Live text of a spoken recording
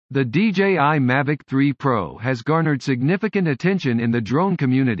The DJI Mavic 3 Pro has garnered significant attention in the drone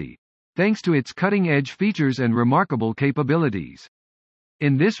community, thanks to its cutting-edge features and remarkable capabilities.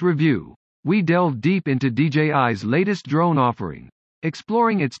 In this review, we delve deep into DJI's latest drone offering,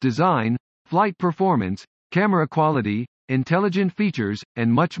 exploring its design, flight performance, camera quality, intelligent features,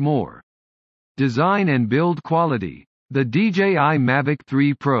 and much more. Design and build quality. The DJI Mavic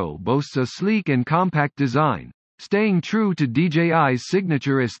 3 Pro boasts a sleek and compact design, staying true to DJI's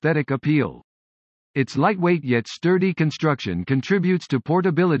signature aesthetic appeal. Its lightweight yet sturdy construction contributes to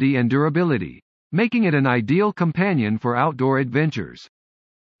portability and durability, making it an ideal companion for outdoor adventures.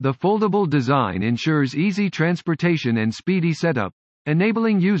 The foldable design ensures easy transportation and speedy setup,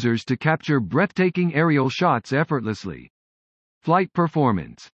 enabling users to capture breathtaking aerial shots effortlessly. Flight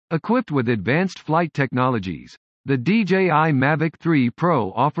performance. Equipped with advanced flight technologies, the DJI Mavic 3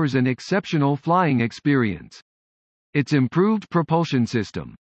 Pro offers an exceptional flying experience. Its improved propulsion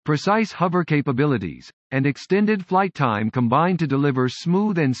system, precise hover capabilities, and extended flight time combine to deliver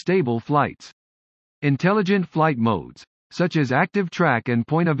smooth and stable flights. Intelligent flight modes, such as active track and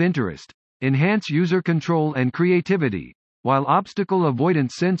point of interest, enhance user control and creativity, while obstacle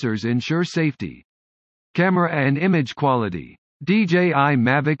avoidance sensors ensure safety. Camera and image quality. DJI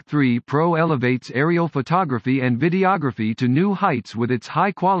Mavic 3 Pro elevates aerial photography and videography to new heights with its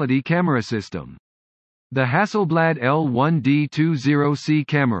high-quality camera system. The Hasselblad L1D20C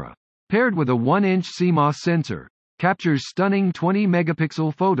camera, paired with a 1-inch CMOS sensor, captures stunning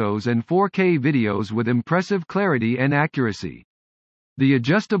 20-megapixel photos and 4K videos with impressive clarity and accuracy. The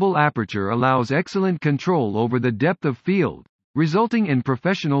adjustable aperture allows excellent control over the depth of field, resulting in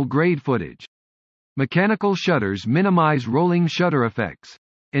professional-grade footage. Mechanical shutters minimize rolling shutter effects.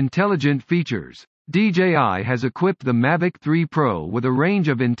 Intelligent features. DJI has equipped the Mavic 3 Pro with a range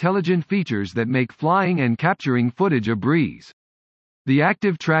of intelligent features that make flying and capturing footage a breeze. The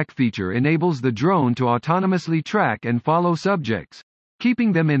active track feature enables the drone to autonomously track and follow subjects,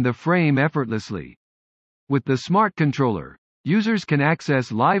 keeping them in the frame effortlessly. With the Smart Controller, users can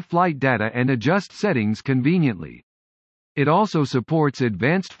access live flight data and adjust settings conveniently. It also supports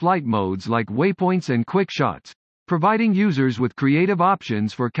advanced flight modes like waypoints and quick shots, providing users with creative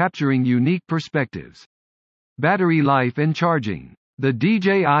options for capturing unique perspectives. Battery life and charging. The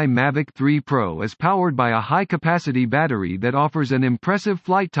DJI Mavic 3 Pro is powered by a high-capacity battery that offers an impressive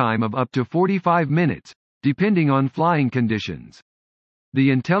flight time of up to 45 minutes, depending on flying conditions.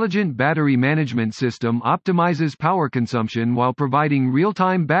 The intelligent battery management system optimizes power consumption while providing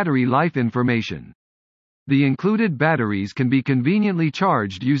real-time battery life information. The included batteries can be conveniently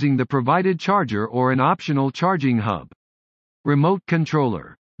charged using the provided charger or an optional charging hub. Remote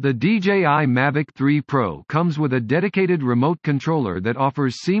controller. The DJI Mavic 3 Pro comes with a dedicated remote controller that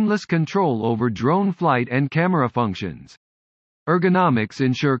offers seamless control over drone flight and camera functions. Ergonomics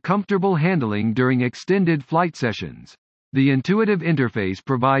ensure comfortable handling during extended flight sessions. The intuitive interface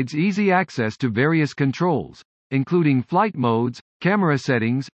provides easy access to various controls, including flight modes, camera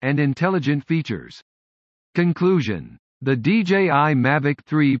settings, and intelligent features. Conclusion. The DJI Mavic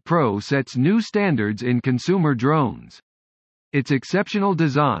 3 Pro sets new standards in consumer drones. Its exceptional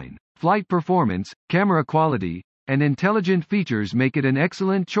design, flight performance, camera quality, and intelligent features make it an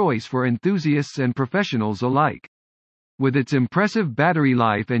excellent choice for enthusiasts and professionals alike. With its impressive battery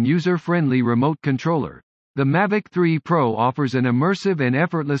life and user-friendly remote controller, the Mavic 3 Pro offers an immersive and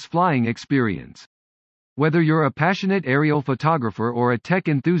effortless flying experience. Whether you're a passionate aerial photographer or a tech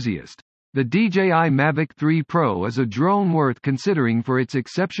enthusiast, the DJI Mavic 3 Pro is a drone worth considering for its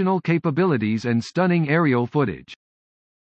exceptional capabilities and stunning aerial footage.